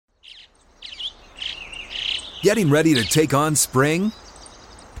Getting ready to take on spring?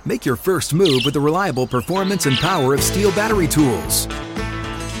 Make your first move with the reliable performance and power of Steel battery tools.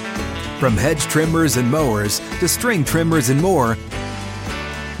 From hedge trimmers and mowers to string trimmers and more,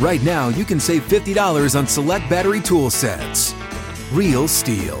 right now you can save $50 on select battery tool sets. Real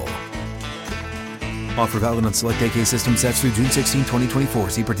Steel. Offer valid on select AK system sets through June 16,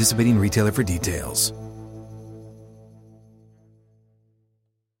 2024. See participating retailer for details.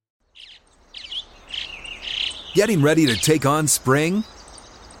 Getting ready to take on spring?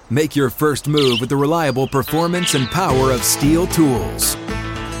 Make your first move with the reliable performance and power of Steel tools.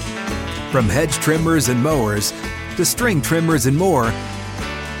 From hedge trimmers and mowers to string trimmers and more,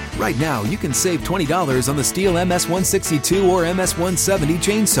 right now you can save $20 on the Steel MS-162 or MS-170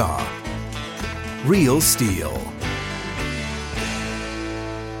 chainsaw. Real Steel.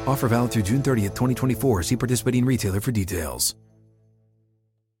 Offer valid through June 30th, 2024. See participating retailer for details.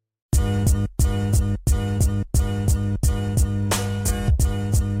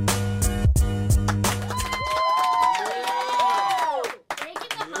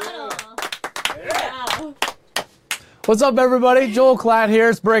 What's up, everybody? Joel Klatt here.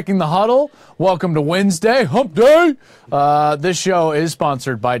 It's Breaking the Huddle. Welcome to Wednesday, Hump Day. This show is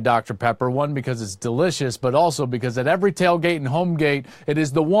sponsored by Dr. Pepper, one, because it's delicious, but also because at every tailgate and home gate, it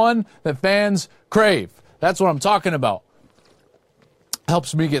is the one that fans crave. That's what I'm talking about.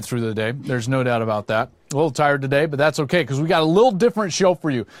 Helps me get through the day. There's no doubt about that. A little tired today, but that's okay because we got a little different show for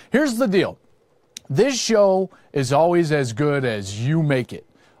you. Here's the deal. This show is always as good as you make it.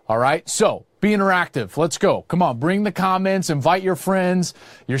 All right? So, be interactive. Let's go. Come on, bring the comments, invite your friends.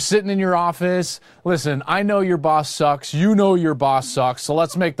 You're sitting in your office. Listen, I know your boss sucks. You know your boss sucks. So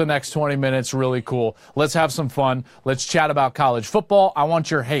let's make the next 20 minutes really cool. Let's have some fun. Let's chat about college football. I want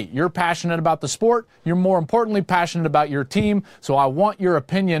your hate. You're passionate about the sport. You're more importantly passionate about your team. So I want your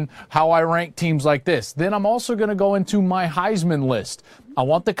opinion how I rank teams like this. Then I'm also going to go into my Heisman list. I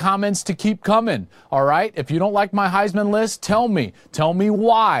want the comments to keep coming, all right? If you don't like my Heisman list, tell me. Tell me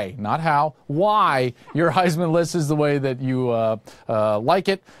why, not how, why your Heisman list is the way that you like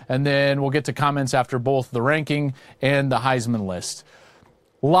it. And then we'll get to comments after both the ranking and the Heisman list.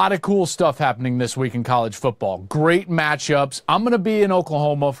 A lot of cool stuff happening this week in college football. Great matchups. I'm going to be in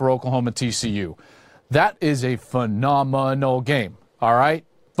Oklahoma for Oklahoma TCU. That is a phenomenal game, all right?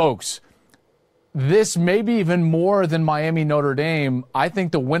 Folks, this may be even more than Miami Notre Dame. I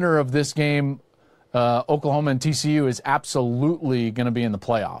think the winner of this game, Oklahoma and TCU, is absolutely going to be in the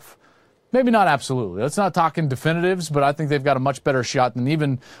playoff. Maybe not absolutely. Let's not talk in definitives, but I think they've got a much better shot than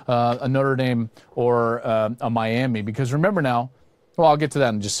even a Notre Dame or a Miami. Because remember now, well, I'll get to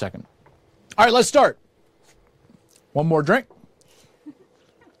that in just a second. All right, let's start. One more drink.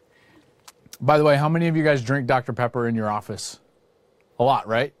 By the way, how many of you guys drink Dr. Pepper in your office? A lot,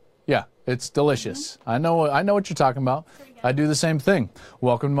 right? Yeah. It's delicious. I know what you're talking about. I do the same thing.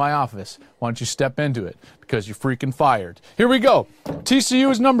 Welcome to my office. Why don't you step into it? Because you're freaking fired. Here we go.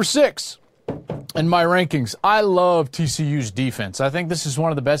 TCU is number 6 in my rankings. I love TCU's defense. I think this is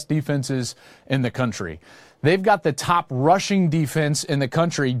one of the best defenses in the country. They've got the top rushing defense in the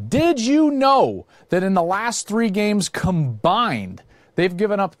country. Did you know that in the last 3 games combined, they've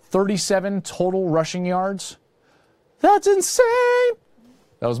given up 37 total rushing yards? That's insane.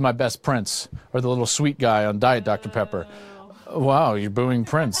 That was my best Prince, or the little sweet guy on Diet Dr. Pepper. Wow, you're booing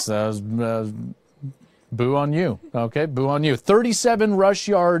Prince. That was boo on you. Okay, boo on you. 37 rush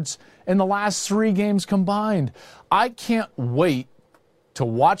yards in the last 3 games combined. I can't wait to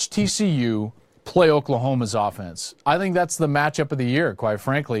watch TCU play Oklahoma's offense. I think that's the matchup of the year, quite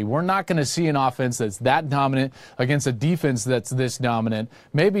frankly. We're not going to see an offense that's that dominant against a defense that's this dominant,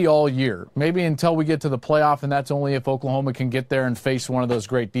 maybe all year. Maybe until we get to the playoff, and that's only if Oklahoma can get there and face one of those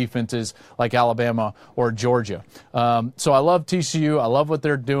great defenses like Alabama or Georgia. So I love TCU. I love what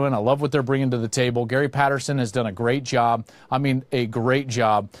they're doing. I love what they're bringing to the table. Gary Patterson has done a great job. I mean, a great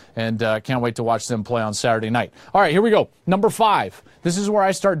job, and can't wait to watch them play on Saturday night. All right, here we go. Number 5. This is where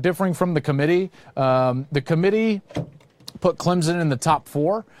I start differing from the committee. The committee put Clemson in the top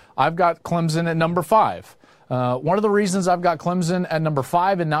 4. I've got Clemson at number 5. One of the reasons I've got Clemson at number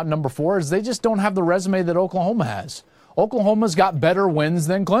 5 and not number 4 is they just don't have the resume that Oklahoma has. Oklahoma's got better wins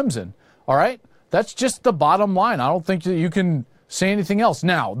than Clemson. All right? That's just the bottom line. I don't think that you can say anything else.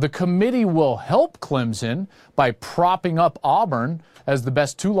 Now, the committee will help Clemson by propping up Auburn as the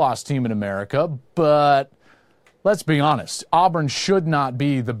best 2-loss team in America, but let's be honest. Auburn should not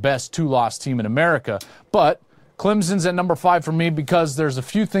be the best 2-loss team in America, but Clemson's at number 5 for me because there's a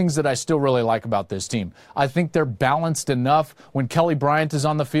few things that I still really like about this team. I think they're balanced enough. When Kelly Bryant is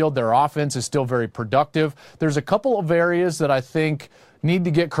on the field, their offense is still very productive. There's a couple of areas that I think need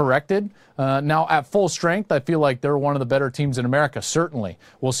to get corrected. Now, at full strength, I feel like they're one of the better teams in America, certainly.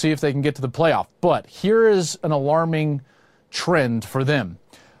 We'll see if they can get to the playoff. But here is an alarming trend for them.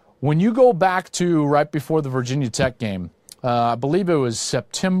 When you go back to right before the Virginia Tech game, I believe it was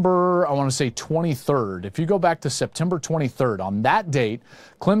September, I want to say 23rd. If you go back to September 23rd, on that date,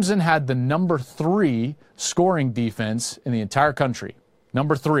 Clemson had the number 3 scoring defense in the entire country.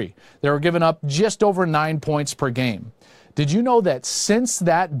 Number 3. They were giving up just over 9 points per game. Did you know that since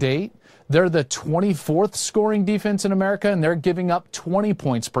that date, they're the 24th scoring defense in America, and they're giving up 20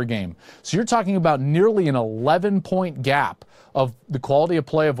 points per game? So you're talking about nearly an 11-point gap of the quality of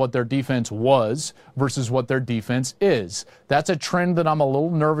play of what their defense was versus what their defense is. That's a trend that I'm a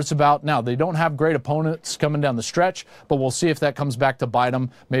little nervous about. Now, they don't have great opponents coming down the stretch, but we'll see if that comes back to bite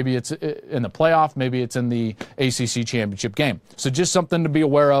them. Maybe it's in the playoff, maybe it's in the ACC championship game. So just something to be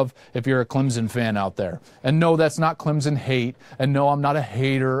aware of if you're a Clemson fan out there. And no, that's not Clemson hate. And no, I'm not a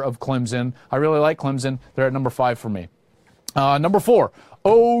hater of Clemson. I really like Clemson. They're at number 5 for me. Number 4,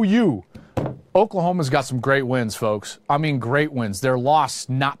 OU. Oklahoma's got some great wins, folks. I mean, great wins. Their loss,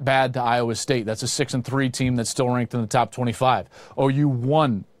 not bad to Iowa State. That's a 6-3 team that's still ranked in the top 25. OU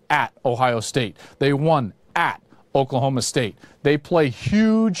won at Ohio State. They won at Oklahoma State. They play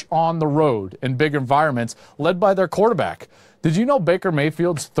huge on the road in big environments, led by their quarterback. Did you know Baker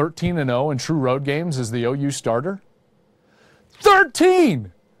Mayfield's 13-0 in true road games as the OU starter?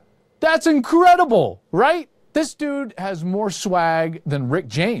 13! That's incredible, right? This dude has more swag than Rick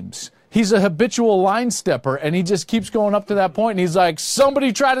James. He's a habitual line stepper, and he just keeps going up to that point, and he's like,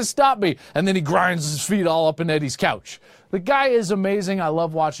 somebody try to stop me. And then he grinds his feet all up in Eddie's couch. The guy is amazing. I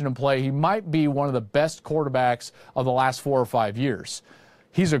love watching him play. He might be one of the best quarterbacks of the last 4 or 5 years.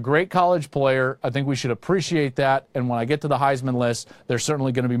 He's a great college player. I think we should appreciate that. And when I get to the Heisman list, there's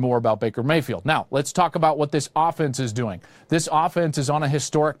certainly going to be more about Baker Mayfield. Now, let's talk about what this offense is doing. This offense is on a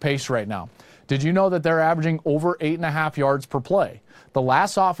historic pace right now. Did you know that they're averaging over 8.5 yards per play? The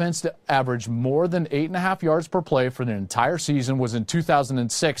last offense to average more than 8.5 yards per play for the entire season was in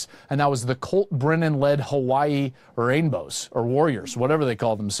 2006, and that was the Colt Brennan-led Hawaii Rainbows, or Warriors, whatever they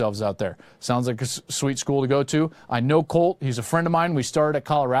call themselves out there. Sounds like a sweet school to go to. I know Colt. He's a friend of mine. We started at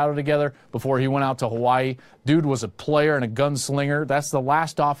Colorado together before he went out to Hawaii. Dude was a player and a gunslinger. That's the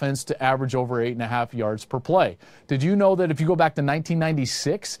last offense to average over 8.5 yards per play. Did you know that if you go back to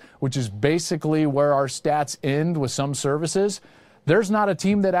 1996, which is basically where our stats end with some services, there's not a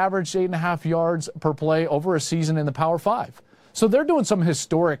team that averaged 8.5 yards per play over a season in the Power 5. So they're doing some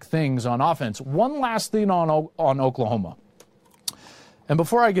historic things on offense. One last thing on Oklahoma. And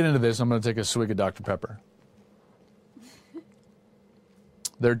before I get into this, I'm going to take a swig of Dr. Pepper.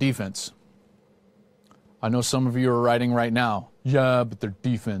 Their defense. I know some of you are writing right now, yeah, but their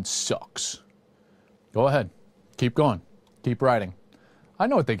defense sucks. Go ahead. Keep going. Keep writing. I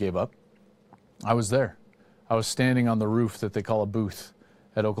know what they gave up. I was there. I was standing on the roof that they call a booth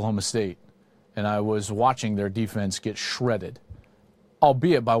at Oklahoma State, and I was watching their defense get shredded,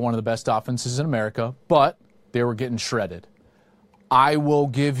 albeit by one of the best offenses in America, but they were getting shredded. I will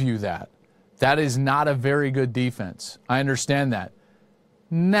give you that. That is not a very good defense. I understand that.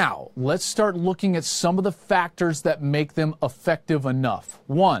 Now, let's start looking at some of the factors that make them effective enough.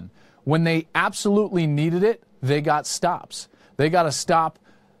 One, when they absolutely needed it, they got stops. They got a stop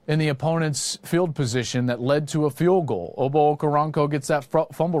in the opponent's field position that led to a field goal. Obo Okoronkwo gets that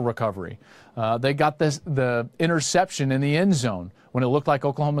fumble recovery. They got the interception in the end zone when it looked like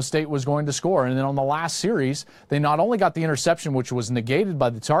Oklahoma State was going to score. And then on the last series, they not only got the interception, which was negated by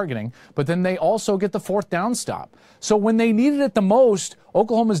the targeting, but then they also get the 4th down stop. So when they needed it the most,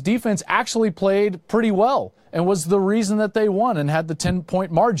 Oklahoma's defense actually played pretty well and was the reason that they won and had the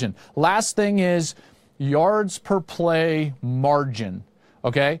 10-point margin. Last thing is yards per play margin.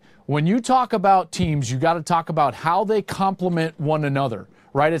 Okay? When you talk about teams, you got to talk about how they complement one another,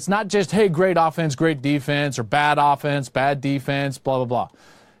 right? It's not just, hey, great offense, great defense, or bad offense, bad defense, blah, blah, blah.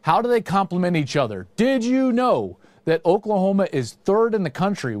 How do they complement each other? Did you know that Oklahoma is 3rd in the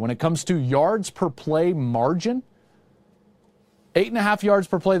country when it comes to yards per play margin? 8.5 yards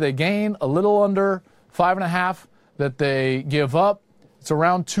per play they gain, a little under 5.5 that they give up. It's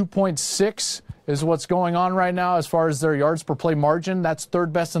around 2.6. is what's going on right now as far as their yards per play margin. That's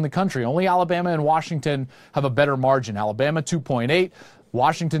 3rd best in the country. Only Alabama and Washington have a better margin. Alabama 2.8,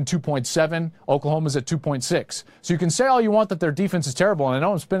 Washington 2.7, Oklahoma's at 2.6. So you can say all you want that their defense is terrible, and I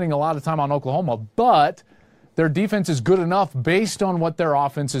know I'm spending a lot of time on Oklahoma, but their defense is good enough based on what their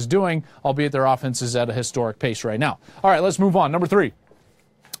offense is doing, albeit their offense is at a historic pace right now. All right, let's move on. Number 3.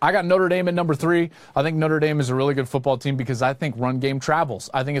 I got Notre Dame at number 3. I think Notre Dame is a really good football team because I think run game travels.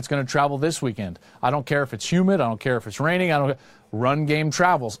 I think it's going to travel this weekend. I don't care if it's humid. I don't care if it's raining. Run game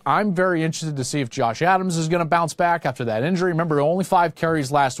travels. I'm very interested to see if Josh Adams is going to bounce back after that injury. Remember, only 5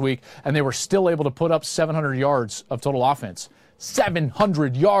 carries last week, and they were still able to put up 700 yards of total offense.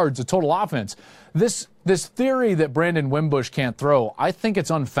 700 yards of total offense. This theory that Brandon Wimbush can't throw, I think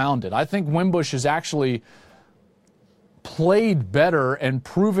it's unfounded. I think Wimbush is actually played better and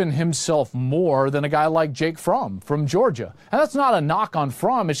proven himself more than a guy like Jake Fromm from Georgia. And that's not a knock on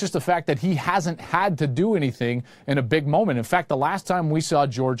Fromm. It's just the fact that he hasn't had to do anything in a big moment. In fact, the last time we saw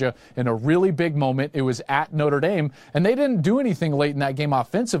Georgia in a really big moment, it was at Notre Dame, and they didn't do anything late in that game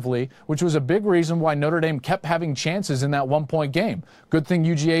offensively, which was a big reason why Notre Dame kept having chances in that one-point game. Good thing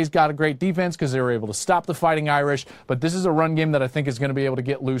UGA's got a great defense because they were able to stop the Fighting Irish, but this is a run game that I think is going to be able to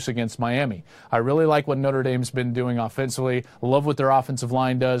get loose against Miami. I really like what Notre Dame's been doing offensively. I love what their offensive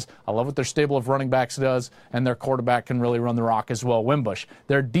line does. I love what their stable of running backs does, and their quarterback can really run the rock as well, Wimbush.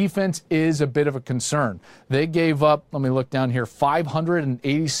 Their defense is a bit of a concern. They gave up, let me look down here,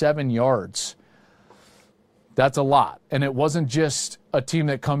 587 yards. That's a lot. And it wasn't just a team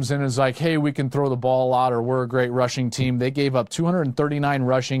that comes in and is like, hey, we can throw the ball a lot or we're a great rushing team. They gave up 239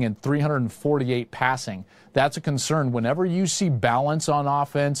 rushing and 348 passing. That's a concern. Whenever you see balance on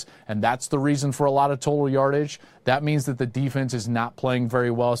offense, and that's the reason for a lot of total yardage, that means that the defense is not playing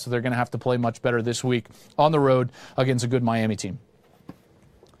very well, so they're going to have to play much better this week on the road against a good Miami team.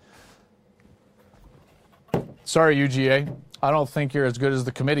 Sorry, UGA. I don't think you're as good as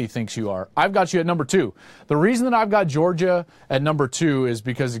the committee thinks you are. I've got you at number 2. The reason that I've got Georgia at number 2 is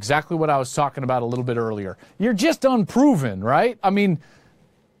because exactly what I was talking about a little bit earlier. You're just unproven, right? I mean,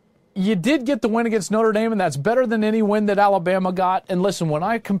 you did get the win against Notre Dame, and that's better than any win that Alabama got. And listen, when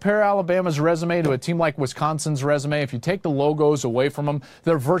I compare Alabama's resume to a team like Wisconsin's resume, if you take the logos away from them,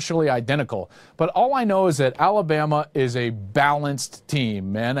 they're virtually identical. But all I know is that Alabama is a balanced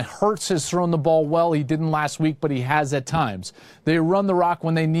team, man. Hurts has thrown the ball well. He didn't last week, but he has at times. They run the rock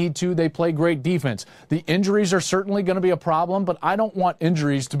when they need to. They play great defense. The injuries are certainly going to be a problem, but I don't want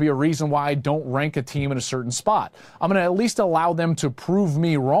injuries to be a reason why I don't rank a team in a certain spot. I'm going to at least allow them to prove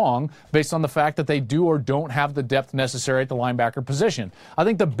me wrong based on the fact that they do or don't have the depth necessary at the linebacker position. I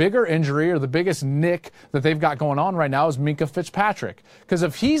think the bigger injury or the biggest nick that they've got going on right now is Minkah Fitzpatrick. Because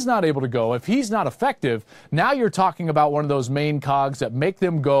if he's not able to go, if he's not effective, now you're talking about one of those main cogs that make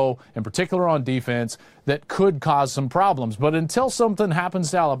them go, in particular on defense, that could cause some problems. But until something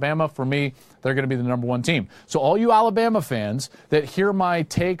happens to Alabama, for me, they're going to be the number 1 team. So all you Alabama fans that hear my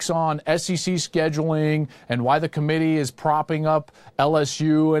takes on SEC scheduling and why the committee is propping up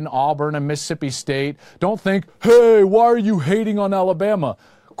LSU and Auburn and Mississippi State, don't think, hey, why are you hating on Alabama?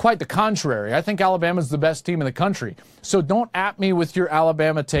 Quite the contrary. I think Alabama's the best team in the country. So don't at me with your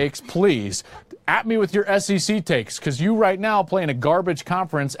Alabama takes, please. At me with your SEC takes, because you right now play in a garbage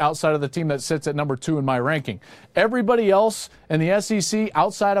conference outside of the team that sits at number 2 in my ranking. Everybody else in the SEC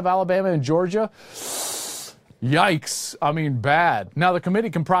outside of Alabama and Georgia, yikes. I mean, bad. Now, the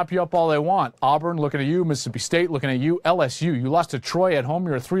committee can prop you up all they want. Auburn looking at you, Mississippi State looking at you, LSU. You lost to Troy at home.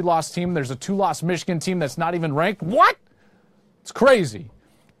 You're a 3-loss team. There's a 2-loss Michigan team that's not even ranked. What? It's crazy.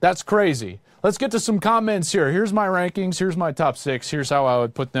 That's crazy. Let's get to some comments here. Here's my rankings. Here's my top 6. Here's how I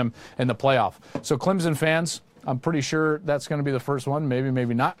would put them in the playoff. So Clemson fans, I'm pretty sure that's going to be the first one. Maybe,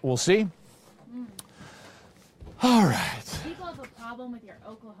 maybe not. We'll see. All right. People have a problem with your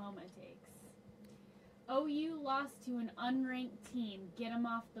Oklahoma takes. OU lost to an unranked team. Get them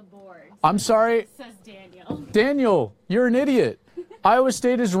off the board. I'm sorry. Says Daniel. Daniel, you're an idiot. Iowa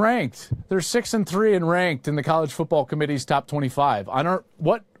State is ranked. They're 6-3 and ranked in the College Football Committee's top 25. I don't.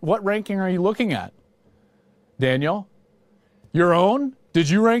 What ranking are you looking at, Daniel? Your own? Did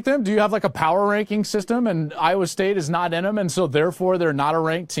you rank them? Do you have like a power ranking system and Iowa State is not in them and so therefore they're not a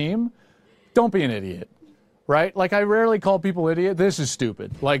ranked team? Don't be an idiot, right? Like I rarely call people idiot. This is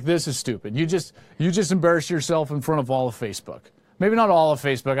stupid. Like this is stupid. You just embarrass yourself in front of all of Facebook. Maybe not all of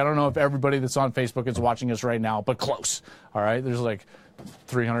Facebook. I don't know if everybody that's on Facebook is watching us right now, but close. All right? There's like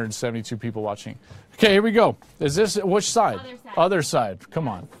 372 people watching. Okay, here we go. Is this which side? Other side. Other side. Come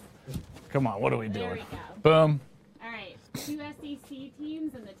on. Come on. What are we doing? There we go. Boom. All right. 2 SEC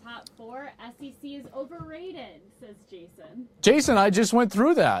teams in the top 4. SEC is overrated, says Jason. Jason, I just went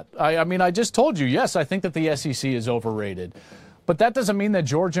through that. I mean, I just told you, yes, I think that the SEC is overrated. But that doesn't mean that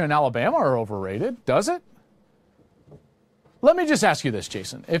Georgia and Alabama are overrated, does it? Let me just ask you this,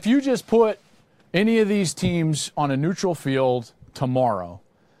 Jason. If you just put any of these teams on a neutral field tomorrow,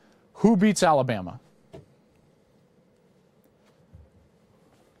 who beats Alabama?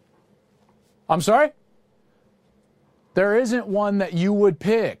 I'm sorry? There isn't one that you would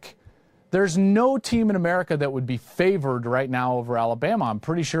pick. There's no team in America that would be favored right now over Alabama. I'm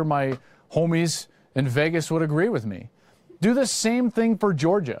pretty sure my homies in Vegas would agree with me. Do the same thing for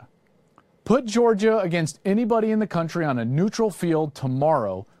Georgia. Put Georgia against anybody in the country on a neutral field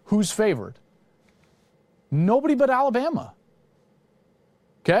tomorrow. Who's favored? Nobody but Alabama.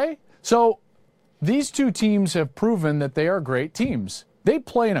 Okay? So these two teams have proven that they are great teams. They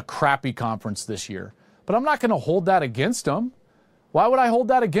play in a crappy conference this year, but I'm not going to hold that against them. Why would I hold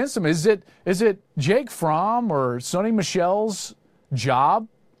that against them? Is it Jake Fromm or Sonny Michel's job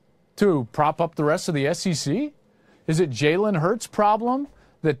to prop up the rest of the SEC? Is it Jalen Hurts' problem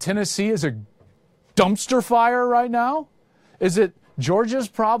that Tennessee is a dumpster fire right now? Is it Georgia's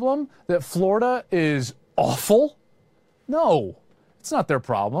problem that Florida is awful? No, it's not their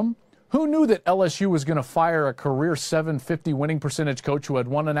problem. Who knew that LSU was going to fire a career 750 winning percentage coach who had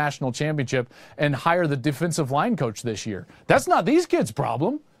won a national championship and hire the defensive line coach this year? That's not these kids'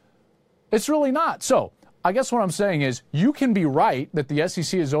 problem. It's really not. So I guess what I'm saying is you can be right that the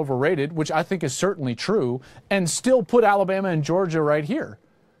SEC is overrated, which I think is certainly true, and still put Alabama and Georgia right here.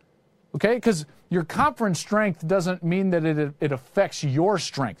 Okay? Because your conference strength doesn't mean that it affects your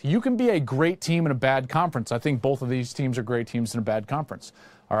strength. You can be a great team in a bad conference. I think both of these teams are great teams in a bad conference.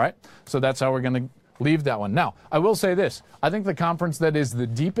 All right? So that's how we're going to leave that one. Now, I will say this. I think the conference that is the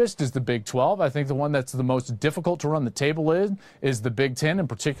deepest is the Big 12. I think the one that's the most difficult to run the table in is the Big 10, in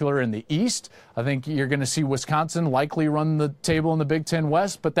particular in the East. I think you're going to see Wisconsin likely run the table in the Big 10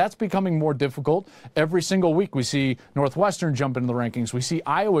 West, but that's becoming more difficult. Every single week we see Northwestern jump into the rankings. We see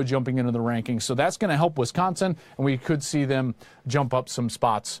Iowa jumping into the rankings. So that's going to help Wisconsin, and we could see them jump up some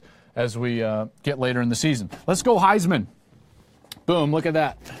spots as we get later in the season. Let's go Heisman. Boom, look at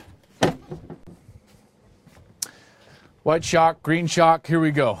that. White chalk, green chalk, here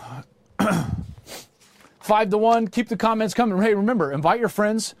we go. 5-1, keep the comments coming. Hey, remember, invite your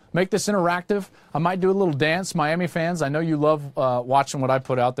friends, make this interactive. I might do a little dance. Miami fans, I know you love watching what I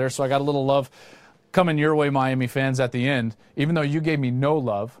put out there, so I got a little love coming your way, Miami fans, at the end, even though you gave me no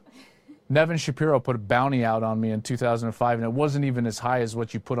love. Nevin Shapiro put a bounty out on me in 2005, and it wasn't even as high as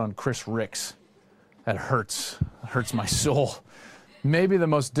what you put on Chris Ricks. That hurts. It hurts my soul. Maybe the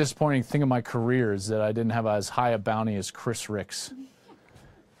most disappointing thing in my career is that I didn't have as high a bounty as Chris Ricks.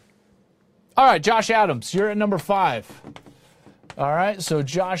 All right, Josh Adams, you're at number 5. All right, so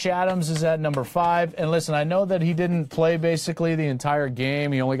Josh Adams is at number 5. And listen, I know that he didn't play basically the entire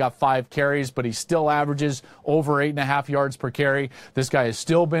game. He only got 5 carries, but he still averages over 8.5 yards per carry. This guy has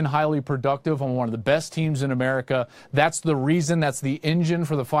still been highly productive on one of the best teams in America. That's the reason, that's the engine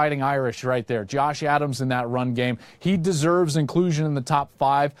for the Fighting Irish right there. Josh Adams in that run game. He deserves inclusion in the top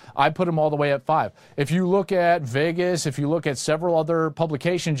 5. I put him all the way at 5. If you look at Vegas, if you look at several other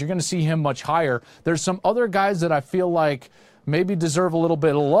publications, you're going to see him much higher. There's some other guys that I feel like maybe deserve a little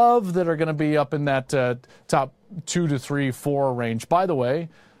bit of love that are going to be up in that top 2 to 3, 4 range. By the way,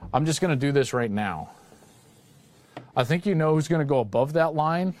 I'm just going to do this right now. I think you know who's going to go above that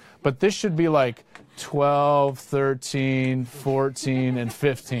line, but this should be like 12, 13, 14, and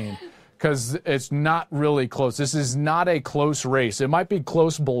 15 because it's not really close. This is not a close race. It might be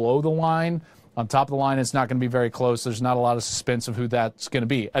close below the line. On top of the line, it's not going to be very close. There's not a lot of suspense of who that's going to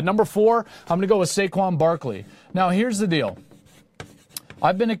be. At number 4, I'm going to go with Saquon Barkley. Now, here's the deal.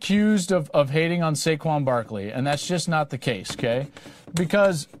 I've been accused of hating on Saquon Barkley, and that's just not the case, okay?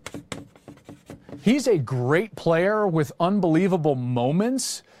 Because he's a great player with unbelievable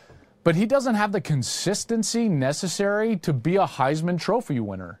moments, but he doesn't have the consistency necessary to be a Heisman Trophy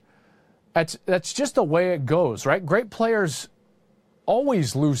winner. That's just the way it goes, right? Great players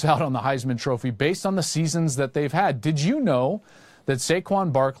always lose out on the Heisman Trophy based on the seasons that they've had. Did you know that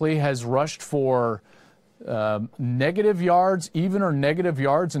Saquon Barkley has rushed for negative yards, even or negative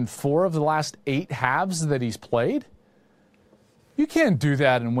yards in 4 of the last 8 halves that he's played? You can't do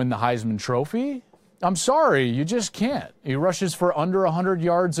that and win the Heisman Trophy. I'm sorry, you just can't. He rushes for under 100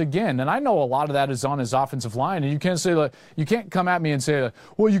 yards again, and I know a lot of that is on his offensive line. And you can't say like, you can't come at me and say,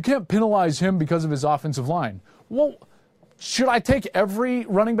 well, you can't penalize him because of his offensive line. Well, should I take every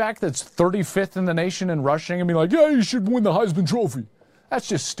running back that's 35th in the nation in rushing and be like, yeah, you should win the Heisman Trophy? That's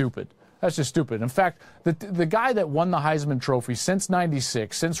just stupid. That's just stupid. In fact, the guy that won the Heisman Trophy since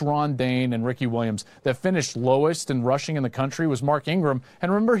 '96, since Ron Dane and Ricky Williams, that finished lowest in rushing in the country was Mark Ingram.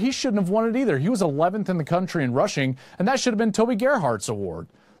 And remember, he shouldn't have won it either. He was 11th in the country in rushing, and that should have been Toby Gerhardt's award.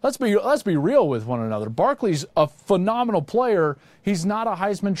 Let's be real with one another. Barkley's a phenomenal player. He's not a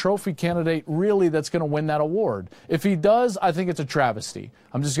Heisman Trophy candidate, really, that's going to win that award. If he does, I think it's a travesty.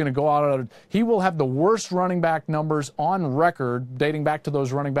 I'm just going to go out on it. He will have the worst running back numbers on record, dating back to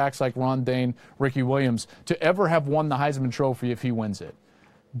those running backs like Ron Dane, Ricky Williams, to ever have won the Heisman Trophy if he wins it.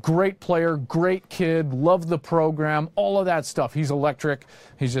 Great player, great kid, love the program, all of that stuff. He's electric.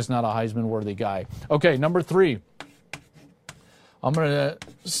 He's just not a Heisman-worthy guy. Okay, number 3. I'm going to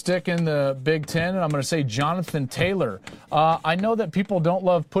stick in the Big Ten, and I'm going to say Jonathan Taylor. I know that people don't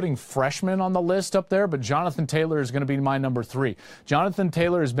love putting freshmen on the list up there, but Jonathan Taylor is going to be my number 3. Jonathan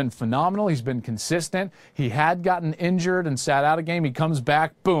Taylor has been phenomenal. He's been consistent. He had gotten injured and sat out a game. He comes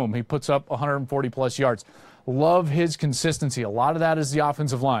back, boom, he puts up 140-plus yards. Love his consistency. A lot of that is the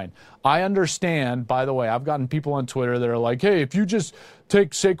offensive line. I understand, by the way, I've gotten people on Twitter that are like, hey, if you just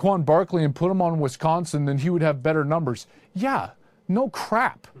take Saquon Barkley and put him on Wisconsin, then he would have better numbers. Yeah. No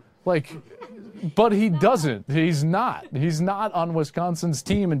crap. But he doesn't. He's not. He's not on Wisconsin's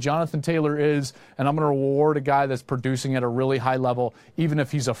team, and Jonathan Taylor is, and I'm going to reward a guy that's producing at a really high level, even if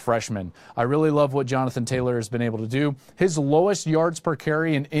he's a freshman. I really love what Jonathan Taylor has been able to do. His lowest yards per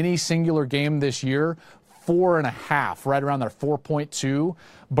carry in any singular game this year, 4.5, right around there, 4.2.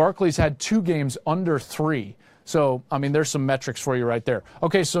 Barkley's had 2 games under 3. So, I mean, there's some metrics for you right there.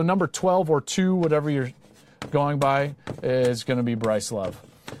 Okay, so number 12 or 2, whatever you're going by, is going to be Bryce Love.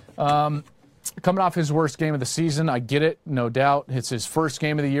 Coming off his worst game of the season, I get it, no doubt. It's his first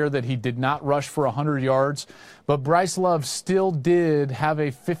game of the year that he did not rush for 100 yards. But Bryce Love still did have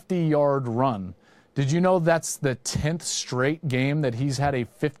a 50-yard run. Did you know that's the 10th straight game that he's had a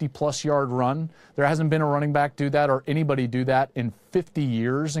 50-plus yard run? There hasn't been a running back do that or anybody do that in 50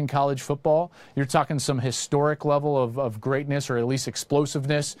 years in college football. You're talking some historic level of greatness or at least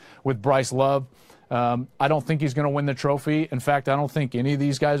explosiveness with Bryce Love. I don't think he's going to win the trophy. In fact, I don't think any of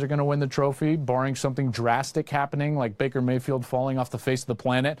these guys are going to win the trophy, barring something drastic happening like Baker Mayfield falling off the face of the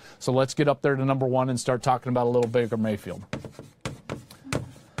planet. So let's get up there to number 1 and start talking about a little Baker Mayfield.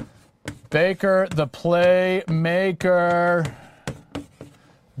 Baker, the playmaker.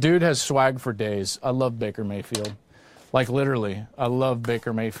 Dude has swag for days. I love Baker Mayfield. Like, literally, I love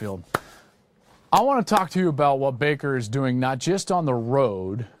Baker Mayfield. I want to talk to you about what Baker is doing, not just on the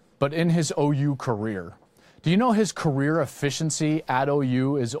road, but in his OU career. Do you know his career efficiency at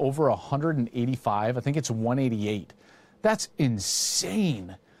OU is over 185? I think it's 188. That's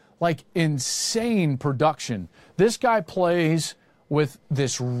insane. Like, insane production. This guy plays with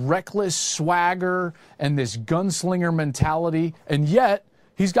this reckless swagger and this gunslinger mentality, and yet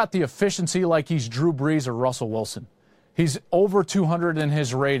he's got the efficiency like he's Drew Brees or Russell Wilson. He's over 200 in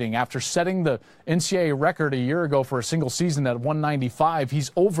his rating. After setting the NCAA record a year ago for a single season at 195,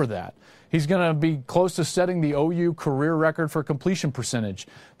 he's over that. He's going to be close to setting the OU career record for completion percentage.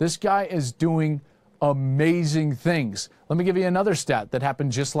 This guy is doing amazing things. Let me give you another stat that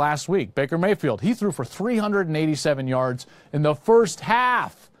happened just last week. Baker Mayfield, he threw for 387 yards in the first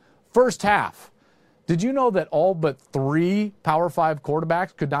half. First half. Did you know that all but 3 Power 5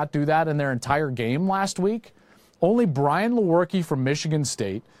 quarterbacks could not do that in their entire game last week? Only Brian Lewerke from Michigan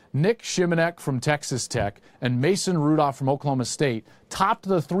State, Nick Shimanek from Texas Tech, and Mason Rudolph from Oklahoma State topped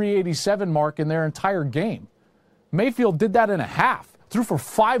the 387 mark in their entire game. Mayfield did that in a half, threw for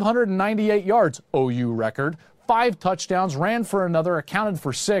 598 yards, OU record, 5 touchdowns, ran for another, accounted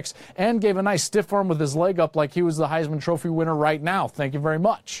for 6, and gave a nice stiff arm with his leg up like he was the Heisman Trophy winner right now. Thank you very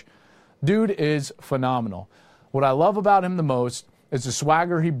much. Dude is phenomenal. What I love about him the most is the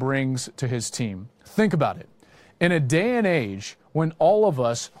swagger he brings to his team. Think about it. In a day and age when all of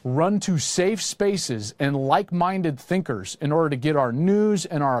us run to safe spaces and like-minded thinkers in order to get our news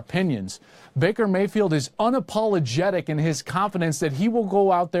and our opinions, Baker Mayfield is unapologetic in his confidence that he will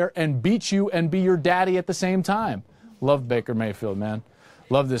go out there and beat you and be your daddy at the same time. Love Baker Mayfield, man.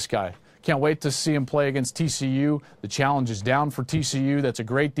 Love this guy. Can't wait to see him play against TCU. The challenge is down for TCU. That's a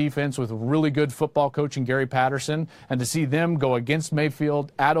great defense with really good football coaching Gary Patterson. And to see them go against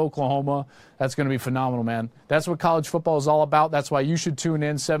Mayfield at Oklahoma, that's going to be phenomenal, man. That's what college football is all about. That's why you should tune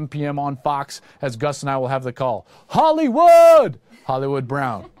in 7 p.m. on Fox as Gus and I will have the call. Hollywood! Hollywood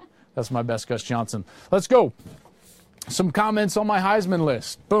Brown. That's my best Gus Johnson. Let's go. Some comments on my Heisman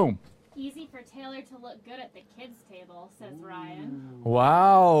list. Boom. Easy for Taylor to look good at the kids' table, says Ryan.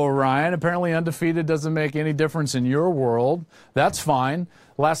 Wow, Ryan. Apparently undefeated doesn't make any difference in your world. That's fine.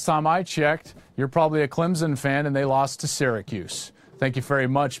 Last time I checked, you're probably a Clemson fan and they lost to Syracuse. Thank you very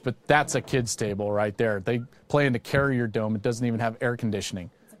much, but that's a kids' table right there. They play in the Carrier Dome. It doesn't even have air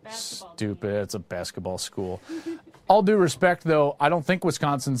conditioning. It's a basketball Stupid. team. It's a basketball school. All due respect, though, I don't think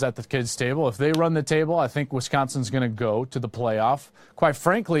Wisconsin's at the kids' table. If they run the table, I think Wisconsin's going to go to the playoff. Quite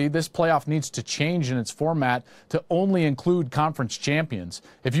frankly, this playoff needs to change in its format to only include conference champions.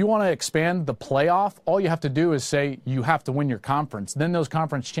 If you want to expand the playoff, all you have to do is say you have to win your conference. Then those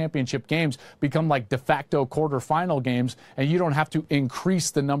conference championship games become like de facto quarterfinal games, and you don't have to increase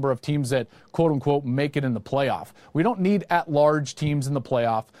the number of teams that, quote-unquote, make it in the playoff. We don't need at-large teams in the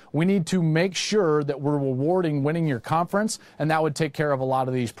playoff. We need to make sure that we're rewarding winning your conference, and that would take care of a lot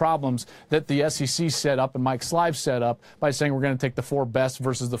of these problems that the SEC set up and Mike Slive set up by saying we're going to take the 4 best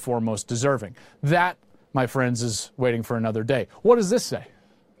versus the 4 most deserving. That, my friends, is waiting for another day. What does this say?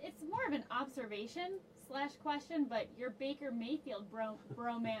 It's more of an observation / question, but your Baker Mayfield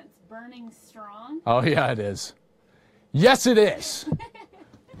bromance burning strong. Oh, yeah, it is. Yes, it is.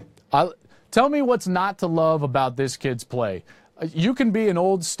 Tell me what's not to love about this kid's play. You can be an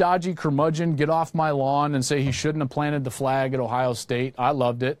old stodgy curmudgeon, get off my lawn, and say he shouldn't have planted the flag at Ohio State. I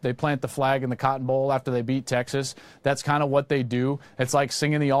loved it. They plant the flag in the Cotton Bowl after they beat Texas. That's kind of what they do. It's like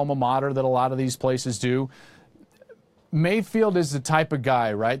singing the alma mater that a lot of these places do. Mayfield is the type of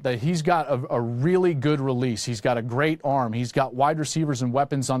guy, right, that he's got a really good release. He's got a great arm. He's got wide receivers and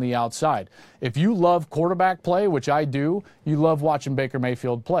weapons on the outside. If you love quarterback play, which I do, you love watching Baker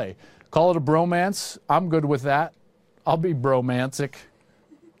Mayfield play. Call it a bromance. I'm good with that. I'll be bromantic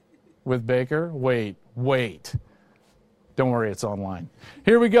with Baker. Wait. Don't worry, it's online.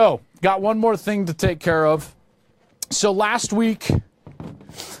 Here we go. Got one more thing to take care of. So last week,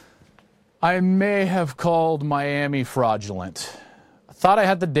 I may have called Miami fraudulent. I thought I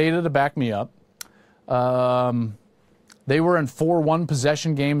had the data to back me up. They were in 4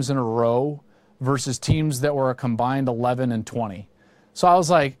 one-possession games in a row versus teams that were a combined 11 and 20. So I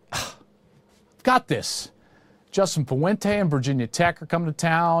was like, I've got this. Justin Fuente and Virginia Tech are coming to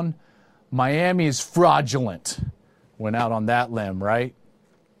town. Miami is fraudulent. Went out on that limb, right?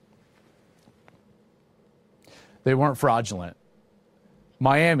 They weren't fraudulent.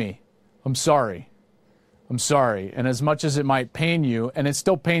 Miami, I'm sorry. And as much as it might pain you, and it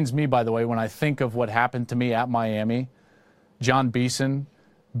still pains me, by the way, when I think of what happened to me at Miami, John Beeson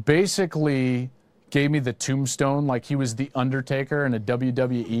basically gave me the tombstone like he was the Undertaker in a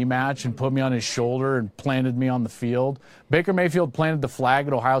WWE match and put me on his shoulder and planted me on the field. Baker Mayfield planted the flag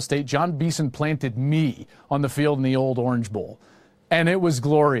at Ohio State. John Beeson planted me on the field in the old Orange Bowl. And it was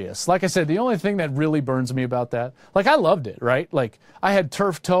glorious. Like I said, the only thing that really burns me about that, like I loved it, right? Like I had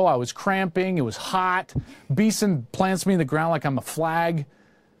turf toe, I was cramping, it was hot. Beeson plants me in the ground like I'm a flag.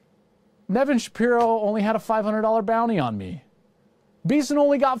 Nevin Shapiro only had a $500 bounty on me. Beeson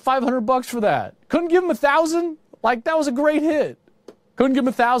only got $500 for that. Couldn't give him $1,000? Like, that was a great hit. Couldn't give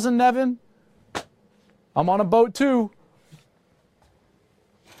him $1,000, Nevin? I'm on a boat, too.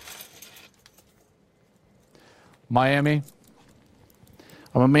 Miami,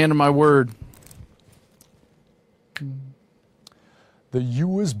 I'm a man of my word. The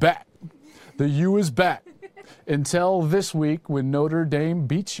U is back. The U is back. Until this week when Notre Dame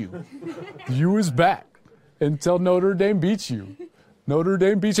beats you. The U is back. Until Notre Dame beats you. Notre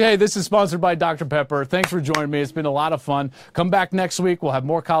Dame beats you. Hey, this is sponsored by Dr. Pepper. Thanks for joining me. It's been a lot of fun. Come back next week. We'll have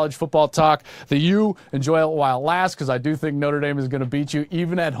more college football talk. The U, enjoy it while it lasts, because I do think Notre Dame is going to beat you,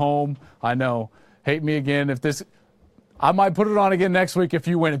 even at home. I know. Hate me again. I might put it on again next week if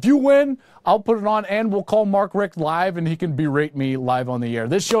you win. If you win, I'll put it on, and we'll call Mark Richt live, and he can berate me live on the air.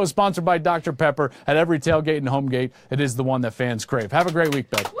 This show is sponsored by Dr. Pepper. At every tailgate and home gate, it is the one that fans crave. Have a great week,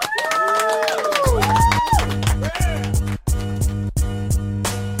 bud.